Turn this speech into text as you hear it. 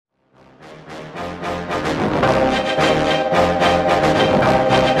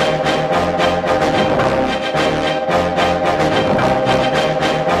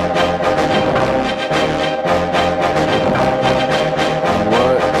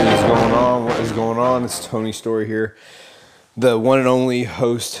on? It's Tony Story here, the one and only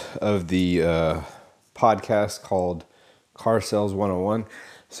host of the podcast called Car Sales 101.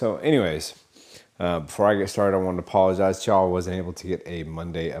 So anyways, before I get started, I wanted to apologize to y'all. I wasn't able to get a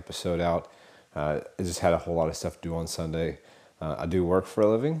Monday episode out. I just had a whole lot of stuff to do on Sunday. I do work for a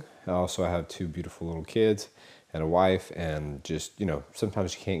living. I have two beautiful little kids and a wife, and just,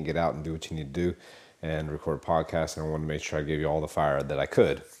 sometimes you can't get out and do what you need to do and record a podcast, and I wanted to make sure I gave you all the fire that I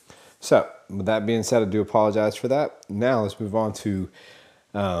could. So, with that being said, I do apologize for that. Now, let's move on to,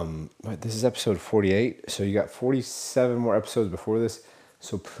 this is episode 48, so you got 47 more episodes before this,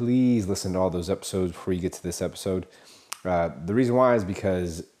 so please listen to all those episodes before you get to this episode. The reason why is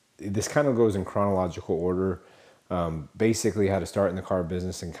because this kind of goes in chronological order, basically how to start in the car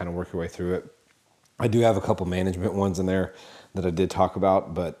business and kind of work your way through it. I do have a couple management ones in there that I did talk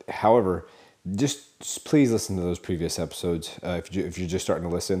about, but however, just please listen to those previous episodes if you're just starting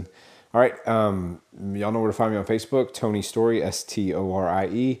to listen. All right, y'all know where to find me on Facebook, Tony Story,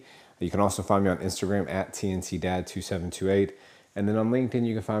 Storie. You can also find me on Instagram at TNTDad2728. And then on LinkedIn,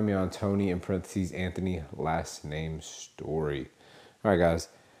 you can find me on Tony, in parentheses, Anthony, last name Story. All right, guys.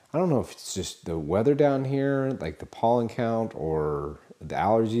 I don't know if it's just the weather down here, like the pollen count or the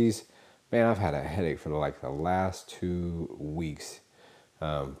allergies. Man, I've had a headache for the last 2 weeks.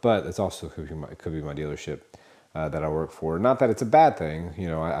 But it's also could be my dealership that I work for. Not that it's a bad thing.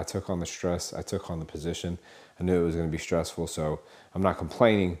 I took on the stress. I took on the position. I knew it was going to be stressful, so I'm not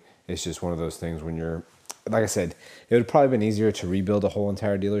complaining. It's just one of those things when you're, like I said, it would probably been easier to rebuild a whole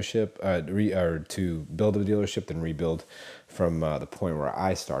entire dealership, or to build a dealership than rebuild from the point where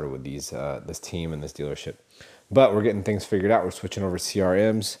I started with this team and this dealership. But we're getting things figured out. We're switching over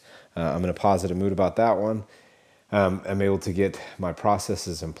CRMs. I'm in a positive mood about that one. I'm able to get my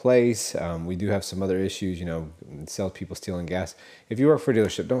processes in place. We do have some other issues, salespeople stealing gas. If you work for a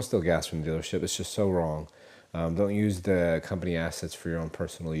dealership, don't steal gas from the dealership. It's just so wrong. Don't use the company assets for your own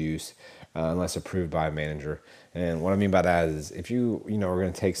personal use unless approved by a manager. And what I mean by that is if you are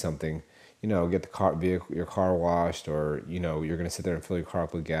going to take something, get your car washed, or, you're going to sit there and fill your car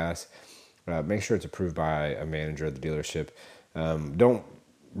up with gas, make sure it's approved by a manager of the dealership. Don't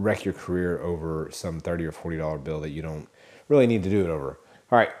wreck your career over some $30 or $40 bill that you don't really need to do it over.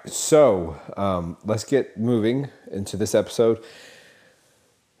 All right, so let's get moving into this episode.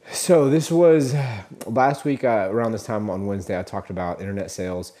 So this was last week around this time on Wednesday. I talked about internet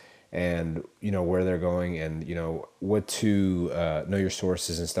sales and where they're going and what to know your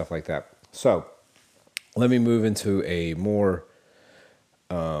sources and stuff like that. So let me move into a more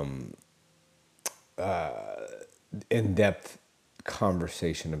in-depth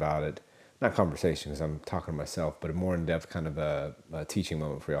conversation about it. Not conversation because I'm talking to myself, but a more in-depth kind of a teaching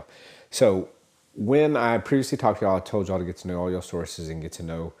moment for y'all. So when I previously talked to y'all, I told y'all to get to know all your sources and get to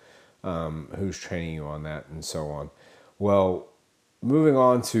know who's training you on that and so on. Well, moving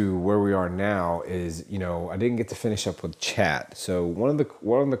on to where we are now is, I didn't get to finish up with chat. So one of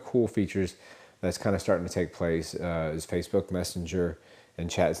the cool features that's kind of starting to take place is Facebook Messenger and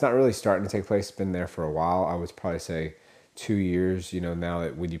chat. It's not really starting to take place. It's been there for a while. I would probably say 2 years, now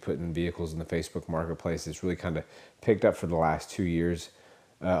that when you put in vehicles in the Facebook marketplace, it's really kind of picked up for the last 2 years,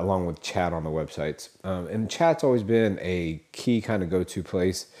 along with chat on the websites. And chat's always been a key kind of go-to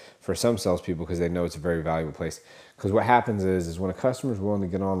place for some salespeople because they know it's a very valuable place. Because what happens is when a customer is willing to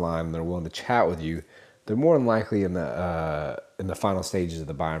get online and they're willing to chat with you, they're more than likely in the final stages of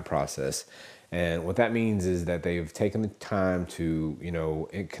the buying process. And what that means is that they've taken the time to,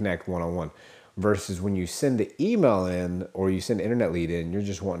 connect one-on-one. Versus when you send an email in or you send an internet lead in, you're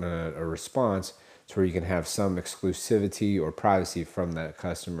just wanting a response to where you can have some exclusivity or privacy from that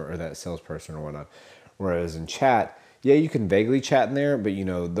customer or that salesperson or whatnot. Whereas in chat, yeah, you can vaguely chat in there, but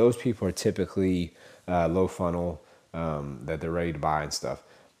those people are typically low funnel, that they're ready to buy and stuff.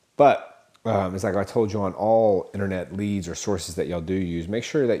 But it's like I told you on all internet leads or sources that y'all do use, make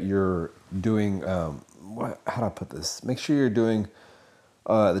sure that you're doing, how do I put this? Make sure you're doing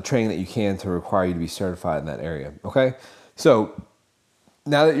the training that you can to require you to be certified in that area. Okay. So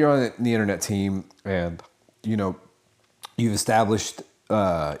now that you're on the internet team and, you've established,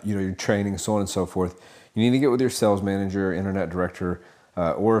 your training, so on and so forth, you need to get with your sales manager, internet director,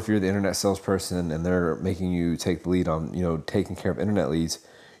 or if you're the internet salesperson and they're making you take the lead on, taking care of internet leads,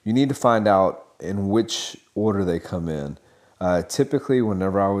 you need to find out in which order they come in. Typically,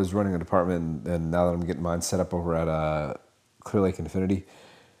 whenever I was running a department, and now that I'm getting mine set up over at Clear Lake Infinity,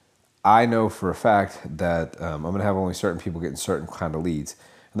 I know for a fact that I'm going to have only certain people getting certain kind of leads.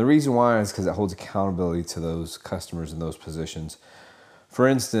 And the reason why is because it holds accountability to those customers in those positions. For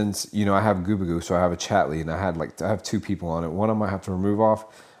instance, I have Goobagoo, so I have a chat lead, and I have two people on it. One I might have to remove off.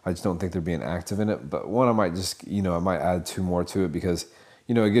 I just don't think they're being active in it. But one I might just, I might add two more to it because,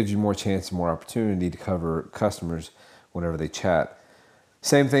 it gives you more chance and more opportunity to cover customers whenever they chat.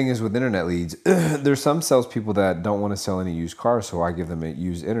 Same thing is with internet leads. There's some salespeople that don't want to sell any used cars, so I give them a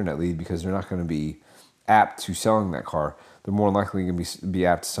used internet lead because they're not going to be apt to selling that car. They're more likely going to be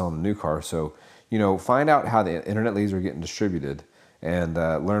apt to selling a new car. So, find out how the internet leads are getting distributed and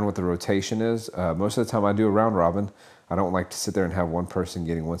learn what the rotation is. Most of the time I do a round robin. I don't like to sit there and have one person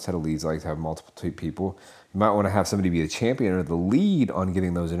getting one set of leads. I like to have multiple people. You might want to have somebody be the champion or the lead on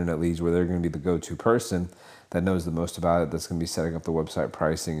getting those internet leads where they're going to be the go-to person that knows the most about it, that's going to be setting up the website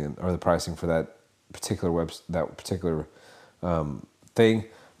pricing or the pricing for that particular thing.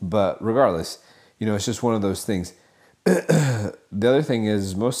 But regardless, it's just one of those things. The other thing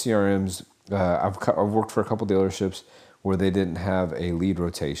is most CRMs, I've worked for a couple dealerships where they didn't have a lead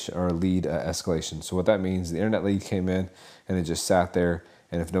rotation or a lead escalation. So what that means, the internet lead came in and it just sat there,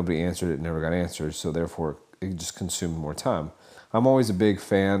 and if nobody answered, it never got answered. So therefore, it just consumed more time. I'm always a big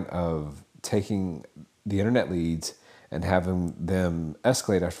fan of taking the internet leads and having them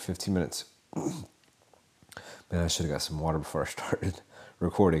escalate after 15 minutes. Man, I should have got some water before I started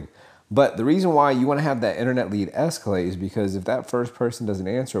recording. But the reason why you want to have that internet lead escalate is because if that first person doesn't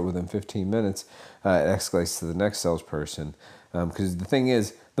answer it within 15 minutes, it escalates to the next salesperson. Because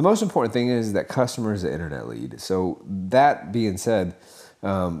the most important thing is that customer is the internet lead. So that being said,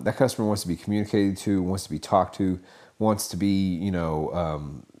 that customer wants to be communicated to, wants to be talked to, wants to be,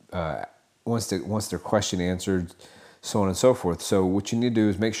 wants their question answered, so on and so forth. So what you need to do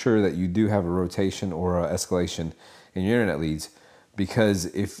is make sure that you do have a rotation or a escalation in your internet leads. Because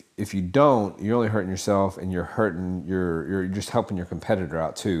if you don't, you're only hurting yourself, and you're just helping your competitor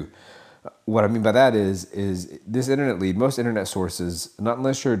out too. What I mean by that is this internet lead, most internet sources, not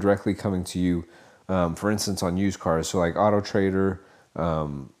unless you're directly coming to you, for instance, on used cars, so like AutoTrader,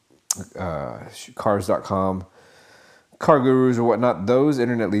 Cars.com, Car Gurus or whatnot, those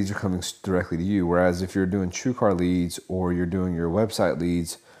internet leads are coming directly to you. Whereas if you're doing TrueCar leads, or you're doing your website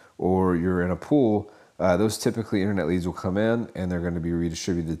leads, or you're in a pool, those typically internet leads will come in and they're going to be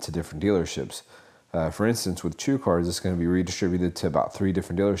redistributed to different dealerships. For instance, with TrueCars, it's going to be redistributed to about 3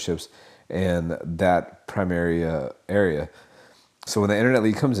 different dealerships in that primary area. So when the internet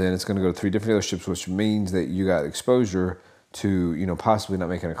lead comes in, it's going to go to 3 different dealerships, which means that you got exposure to, possibly not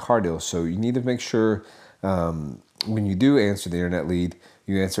making a car deal. So you need to make sure when you do answer the internet lead,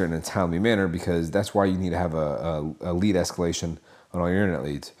 you answer it in a timely manner, because that's why you need to have a lead escalation on all your internet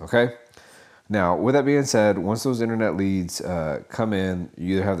leads. Okay. Now, with that being said, once those internet leads come in,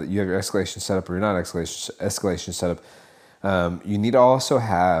 you have your escalation set up or you're not escalation set up. You need to also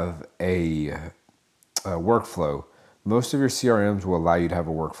have a workflow. Most of your CRMs will allow you to have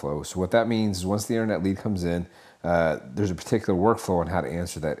a workflow. So what that means is once the internet lead comes in, there's a particular workflow on how to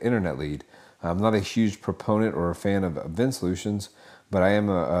answer that internet lead. I'm not a huge proponent or a fan of VinSolutions, but I am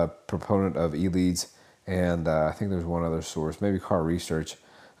a proponent of eLeads, and I think there's one other source, maybe Car Research.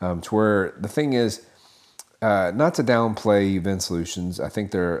 To where the thing is, not to downplay VinSolutions, I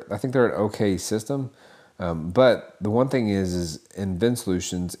think they're an okay system, but the one thing is in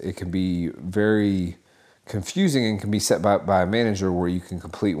VinSolutions it can be very confusing and can be set by a manager where you can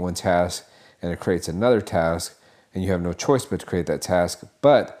complete one task and it creates another task and you have no choice but to create that task.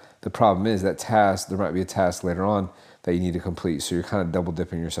 But the problem is that task, there might be a task later on that you need to complete, so you're kind of double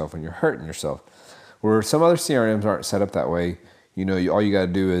dipping yourself and you're hurting yourself. Where some other CRMs aren't set up that way. All you got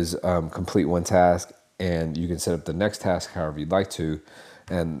to do is complete one task, and you can set up the next task however you'd like to,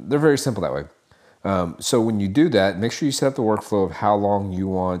 and they're very simple that way. So when you do that, make sure you set up the workflow of how long you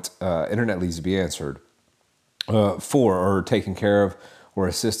want internet leads to be answered for, or taken care of, or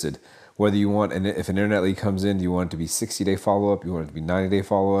assisted. Whether you want, and if an internet lead comes in, do you want it to be 60-day follow-up? Do you want it to be 90-day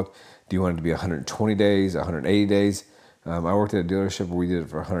follow-up? Do you want it to be 120 days, 180 days? I worked at a dealership where we did it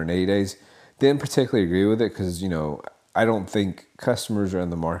for 180 days. Didn't particularly agree with it because, I don't think customers are in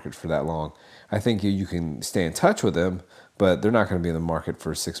the market for that long. I think you can stay in touch with them, but they're not going to be in the market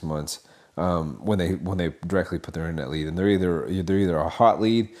for 6 months when they directly put their internet lead. And they're either a hot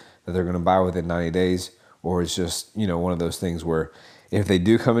lead that they're going to buy within 90 days, or it's just one of those things where if they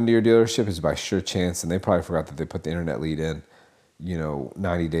do come into your dealership, it's by sure chance, and they probably forgot that they put the internet lead in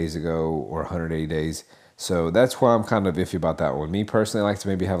 90 days ago or 180 days. So that's why I'm kind of iffy about that one. Me personally, I like to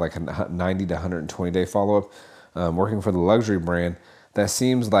maybe have like a 90 to 120 day follow-up. Working for the luxury brand, that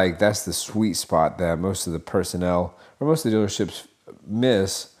seems like that's the sweet spot that most of the personnel or most of the dealerships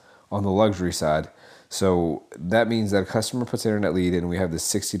miss on the luxury side. So that means that a customer puts internet lead in, and we have this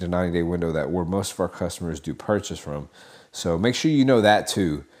 60 to 90 day window that where most of our customers do purchase from. So make sure you know that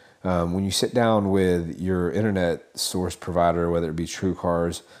too. When you sit down with your internet source provider, whether it be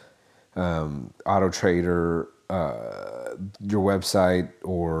TrueCars, Auto Trader, your website,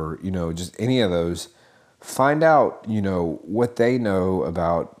 or just any of those, find out what they know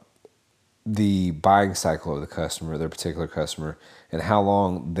about the buying cycle of the customer, their particular customer, and how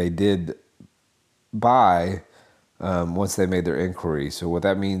long they did buy once they made their inquiry. So what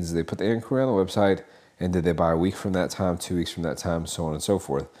that means is they put the inquiry on the website, and did they buy a week from that time, 2 weeks from that time, so on and so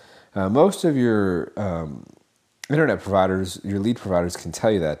forth. Most of your internet providers, your lead providers, can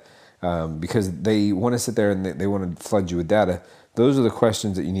tell you that because they want to sit there and they want to flood you with data. Those are the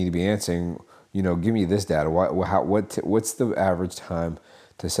questions that you need to be answering. Give me this data. What's the average time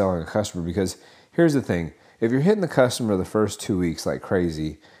to selling a customer? Because here's the thing: if you're hitting the customer the first 2 weeks like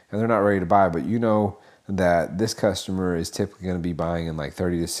crazy and they're not ready to buy, but that this customer is typically going to be buying in like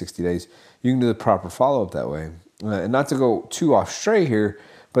 30 to 60 days, you can do the proper follow-up that way. And not to go too off stray here,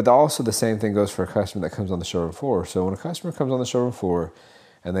 but also the same thing goes for a customer that comes on the showroom floor. So when a customer comes on the showroom floor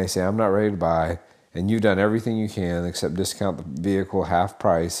and they say, I'm not ready to buy, and you've done everything you can except discount the vehicle half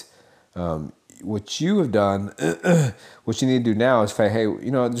price, what you have done, what you need to do now is say, hey,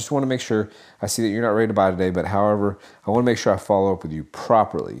 I just want to make sure, I see that you're not ready to buy today, but however, I want to make sure I follow up with you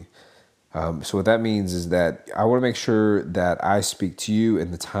properly. So what that means is that I want to make sure that I speak to you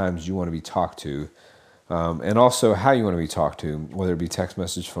in the times you want to be talked to, and also how you want to be talked to, whether it be text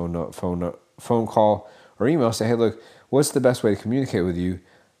message, phone call, or email. Say, hey, look, what's the best way to communicate with you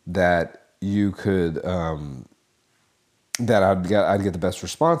that you could, that I'd get the best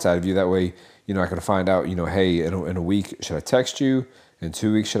response out of you. That way, I can find out, hey, in a week, should I text you? In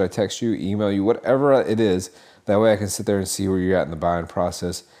 2 weeks, should I text you, email you, whatever it is. That way I can sit there and see where you're at in the buying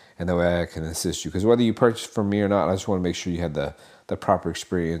process, and that way I can assist you. Because whether you purchase from me or not, I just want to make sure you had the proper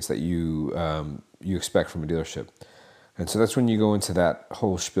experience that you expect from a dealership. And so that's when you go into that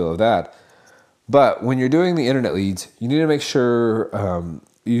whole spiel of that. But when you're doing the internet leads, you need to make sure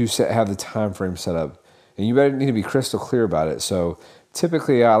you have the time frame set up, and you better need to be crystal clear about it. So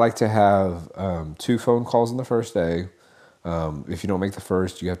typically, I like to have 2 phone calls on the first day. If you don't make the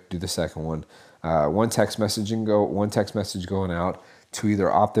first, you have to do the second one. One text message going out to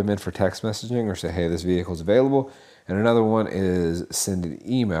either opt them in for text messaging or say, hey, this vehicle is available. And another one is send an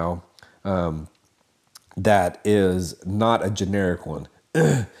email that is not a generic one.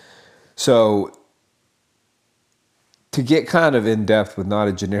 So to get kind of in depth with not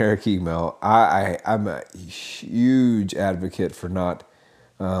a generic email, I'm a huge advocate for not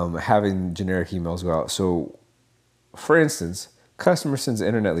having generic emails go out. So for instance, customer sends an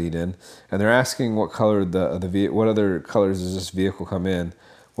internet lead in, and they're asking what color what other colors does this vehicle come in,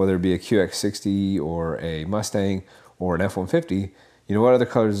 whether it be a QX60 or a Mustang or an F-150. What other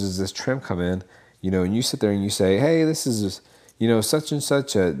colors does this trim come in? And you sit there and you say, hey, this is such and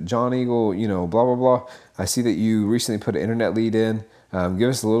such a John Eagle, blah blah blah. I see that you recently put an internet lead in. Give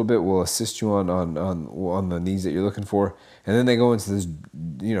us a little bit. We'll assist you on the needs that you're looking for. And then they go into this,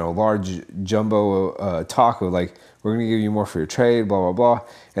 large jumbo talk of like, we're going to give you more for your trade, blah, blah, blah.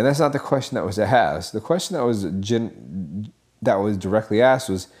 And that's not the question that was asked. The question that was directly asked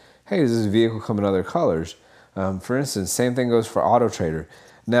was, hey, does this vehicle come in other colors? For instance, same thing goes for Auto Trader.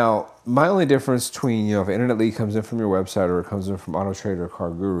 Now, my only difference between, if an internet lead comes in from your website or it comes in from Auto Trader or Car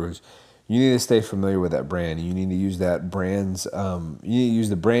Gurus, you need to stay familiar with that brand. You need to use that brand's, you need to use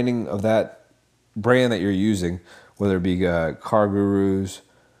the branding of that brand that you're using, whether it be Car Gurus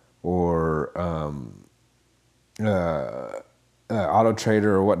or Auto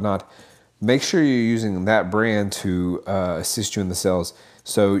Trader or whatnot. Make sure you're using that brand to assist you in the sales.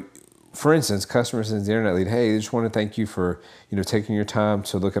 So, for instance, customer sends the internet lead, hey, I just want to thank you for taking your time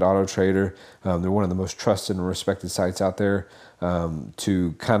to look at Auto Trader. They're one of the most trusted and respected sites out there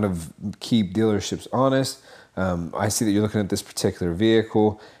to kind of keep dealerships honest. I see that you're looking at this particular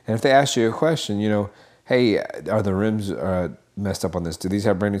vehicle, and if they ask you a question, hey, are the rims messed up on this? Do these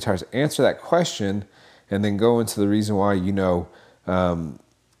have brand new tires? Answer that question, and then go into the reason why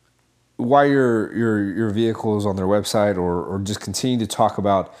why your vehicle is on their website, or just continue to talk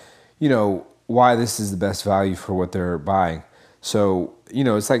about why this is the best value for what they're buying. So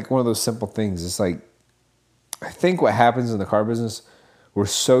it's like one of those simple things. It's like, I think what happens in the car business, we're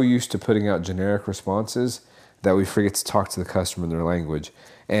so used to putting out generic responses that we forget to talk to the customer in their language.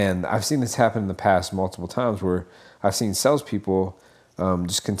 And I've seen this happen in the past multiple times where I've seen salespeople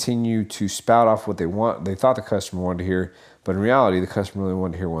just continue to spout off what they thought the customer wanted to hear, but in reality, the customer only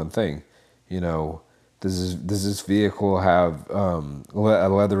wanted to hear one thing. Does this vehicle have a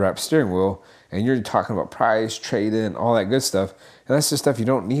leather-wrapped steering wheel? And you're talking about price, trade-in, all that good stuff. And that's the stuff you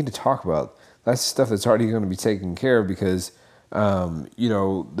don't need to talk about. That's stuff that's already going to be taken care of because, they're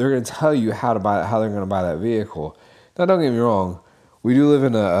going to tell you how they're going to buy that vehicle. Now, don't get me wrong. We do live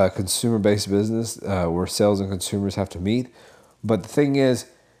in a consumer-based business where sales and consumers have to meet. But the thing is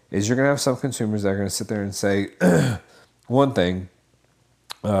you're going to have some consumers that are going to sit there and say one thing.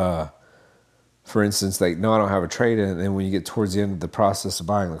 For instance, like, no, I don't have a trade-in. And then when you get towards the end of the process of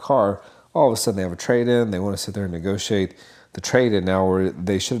buying the car, all of a sudden they have a trade-in. They want to sit there and negotiate the trade-in now, where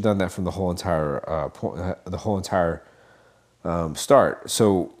they should have done that from the whole entire start.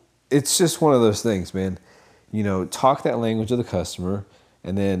 So it's just one of those things, man. Talk that language of the customer,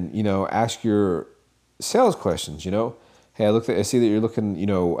 and then ask your sales questions. Hey, I see that you're looking,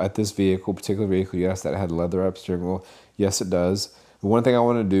 at this particular vehicle. You asked that it had a leather-wrapped steering wheel. Yes, it does. But one thing I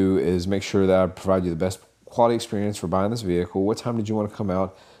want to do is make sure that I provide you the best quality experience for buying this vehicle. What time did you want to come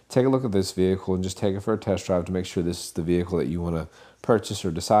out? Take a look at this vehicle and just take it for a test drive to make sure this is the vehicle that you want to purchase or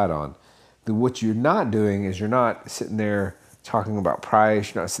decide on. What you're not doing is you're not sitting there talking about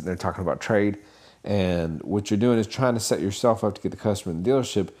price. You're not sitting there talking about trade. And what you're doing is trying to set yourself up to get the customer in the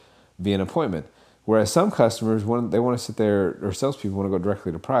dealership via an appointment. Whereas some customers, when they want to sit there, or salespeople want to go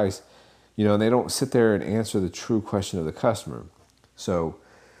directly to price, and they don't sit there and answer the true question of the customer. So,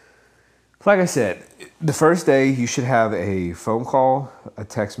 like I said, the first day you should have a phone call, a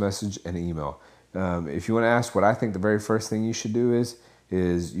text message, and an email. If you want to ask what I think the very first thing you should do is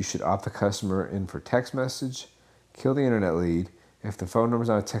you should opt the customer in for text message, kill the internet lead. If the phone number is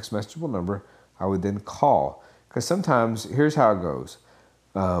not a text messageable number, I would then call. Because sometimes, here's how it goes.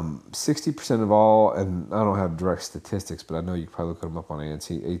 60% of all, and I don't have direct statistics, but I know you can probably look them up on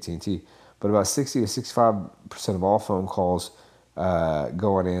AT&T, but about 60 to 65% of all phone calls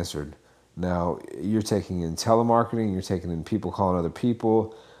go unanswered. Now, you're taking in telemarketing, you're taking in people calling other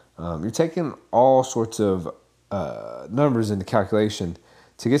people, you're taking all sorts of numbers into calculation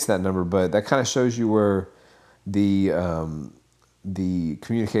to get to that number, but that kind of shows you where the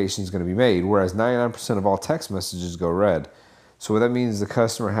communication is going to be made, whereas 99% of all text messages go read. So what that means is the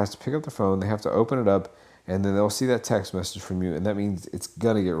customer has to pick up the phone, they have to open it up, and then they'll see that text message from you, and that means it's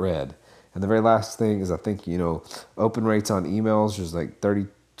going to get read. And the very last thing is, I think, open rates on emails is like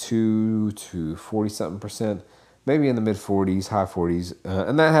 32 to 40-something%, maybe in the mid-40s, high 40s.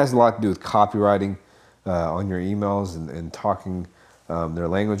 And that has a lot to do with copywriting on your emails and talking their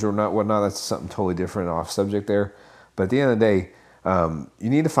language or whatnot. That's something totally different, off subject there. But at the end of the day, you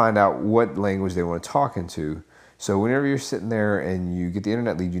need to find out what language they want to talk into. So whenever you're sitting there and you get the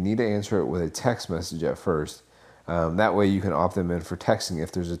internet lead, you need to answer it with a text message at first. That way you can opt them in for texting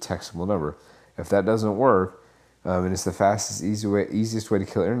if there's a textable number. If that doesn't work, and it's the fastest, easiest way to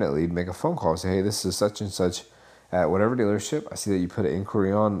kill an internet lead, make a phone call. Say, hey, this is such and such at whatever dealership. I see that you put an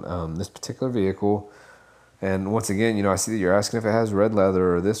inquiry on this particular vehicle. And once again, I see that you're asking if it has red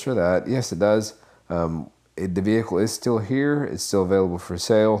leather or this or that. Yes, it does. The vehicle is still here. It's still available for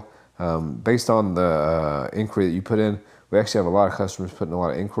sale. Based on the inquiry that you put in, we actually have a lot of customers putting a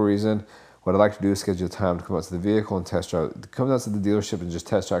lot of inquiries in. What I'd like to do is schedule time to come out to the vehicle and test drive. Come out to the dealership and just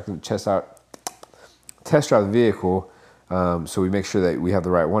test drive the vehicle, so we make sure that we have the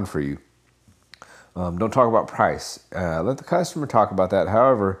right one for you. Don't talk about price. Let the customer talk about that.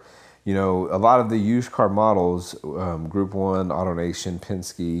 However, a lot of the used car models, Group 1, AutoNation,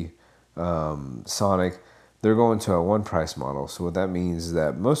 Penske, Sonic, they're going to a one price model. So what that means is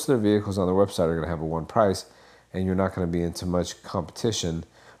that most of their vehicles on their website are going to have a one price, and you're not going to be into much competition.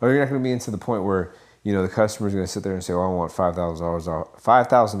 Or you're not going to be into the point where, the customer's going to sit there and say, well, I want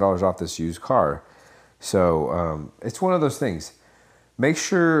 $5,000 off this used car. So it's one of those things. Make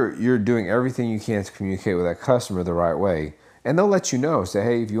sure you're doing everything you can to communicate with that customer the right way. And they'll let you know. Say,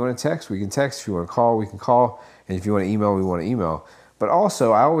 hey, if you want to text, we can text. If you want to call, we can call. And if you want to email, we want to email. But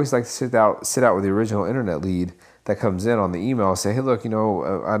also, I always like to sit out with the original internet lead that comes in on the email. Say, hey, look, I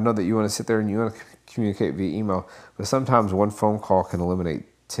know that you want to sit there and you want to communicate via email. But sometimes one phone call can eliminate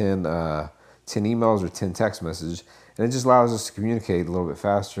 10 emails or 10 text messages, and it just allows us to communicate a little bit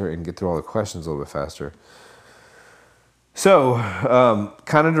faster and get through all the questions a little bit faster. So,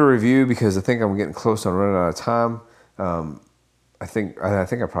 kind of to review, because I think I'm getting close on running out of time. I think I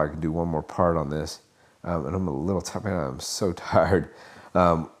probably could do one more part on this, and I'm a little tired. Man, I'm so tired.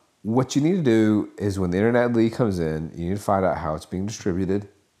 What you need to do is when the internet lead comes in, you need to find out how it's being distributed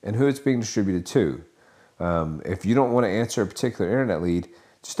and who it's being distributed to. If you don't want to answer a particular internet lead,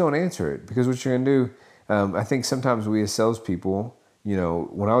 just don't answer it, because what you're going to do, I think sometimes we as salespeople,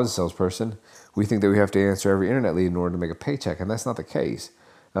 when I was a salesperson, we think that we have to answer every internet lead in order to make a paycheck, and that's not the case.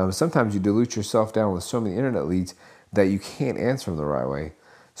 Sometimes you dilute yourself down with so many internet leads that you can't answer them the right way.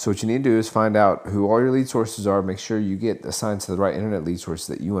 So what you need to do is find out who all your lead sources are. Make sure you get assigned to the right internet lead sources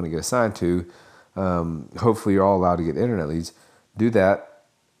that you want to get assigned to. Hopefully you're all allowed to get internet leads. Do that.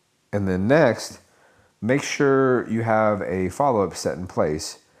 And then next, make sure you have a follow-up set in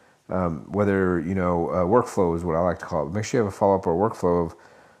place. Whether, workflow is what I like to call it. Make sure you have a follow-up or workflow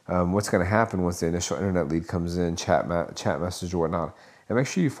of what's going to happen once the initial internet lead comes in, chat message or whatnot. And make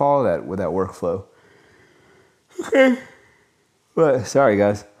sure you follow that with that workflow. Okay. But sorry,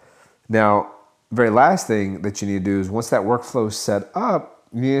 guys. Now, very last thing that you need to do is once that workflow is set up,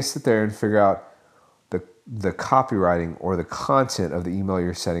 you need to sit there and figure out the copywriting or the content of the email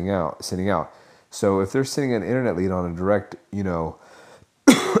you're sending out. So if they're sending an internet lead on a direct,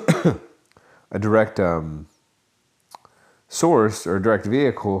 source or a direct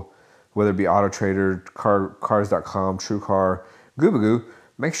vehicle, whether it be AutoTrader, Cars.com, TrueCar, Goobagoo,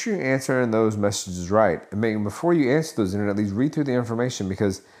 make sure you're answering those messages right. And before you answer those internet leads, read through the information,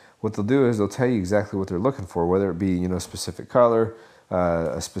 because what they'll do is they'll tell you exactly what they're looking for, whether it be a specific color,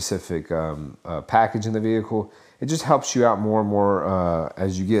 a specific package in the vehicle. It just helps you out more and more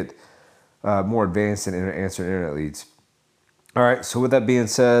as you get more advanced in answering internet leads. All right. So with that being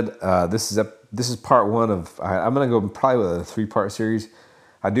said, this is part one of. I'm gonna go probably with a 3-part series.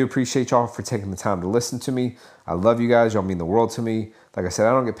 I do appreciate y'all for taking the time to listen to me. I love you guys. Y'all mean the world to me. Like I said,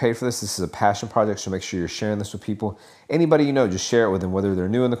 I don't get paid for this. This is a passion project, so make sure you're sharing this with people. Anybody you know, just share it with them, whether they're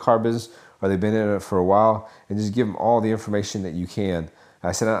new in the car business or they've been in it for a while, and just give them all the information that you can.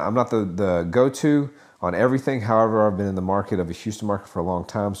 I said I'm not the go-to on everything. However, I've been in the market of the Houston market for a long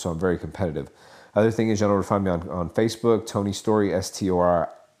time, so I'm very competitive. Other thing is, y'all know where to find me on Facebook, Tony Story, Storie,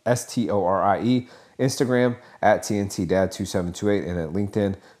 Instagram at TNTDad2728, and at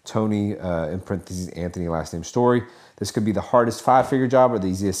LinkedIn, Tony, in parentheses, Anthony, last name Story. This could be the hardest 5-figure job or the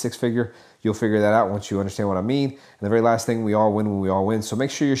easiest 6-figure. You'll figure that out once you understand what I mean. And the very last thing, we all win when we all win. So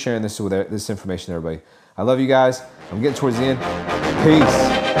make sure you're sharing this information, everybody. I love you guys. I'm getting towards the end.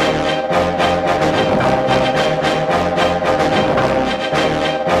 Peace.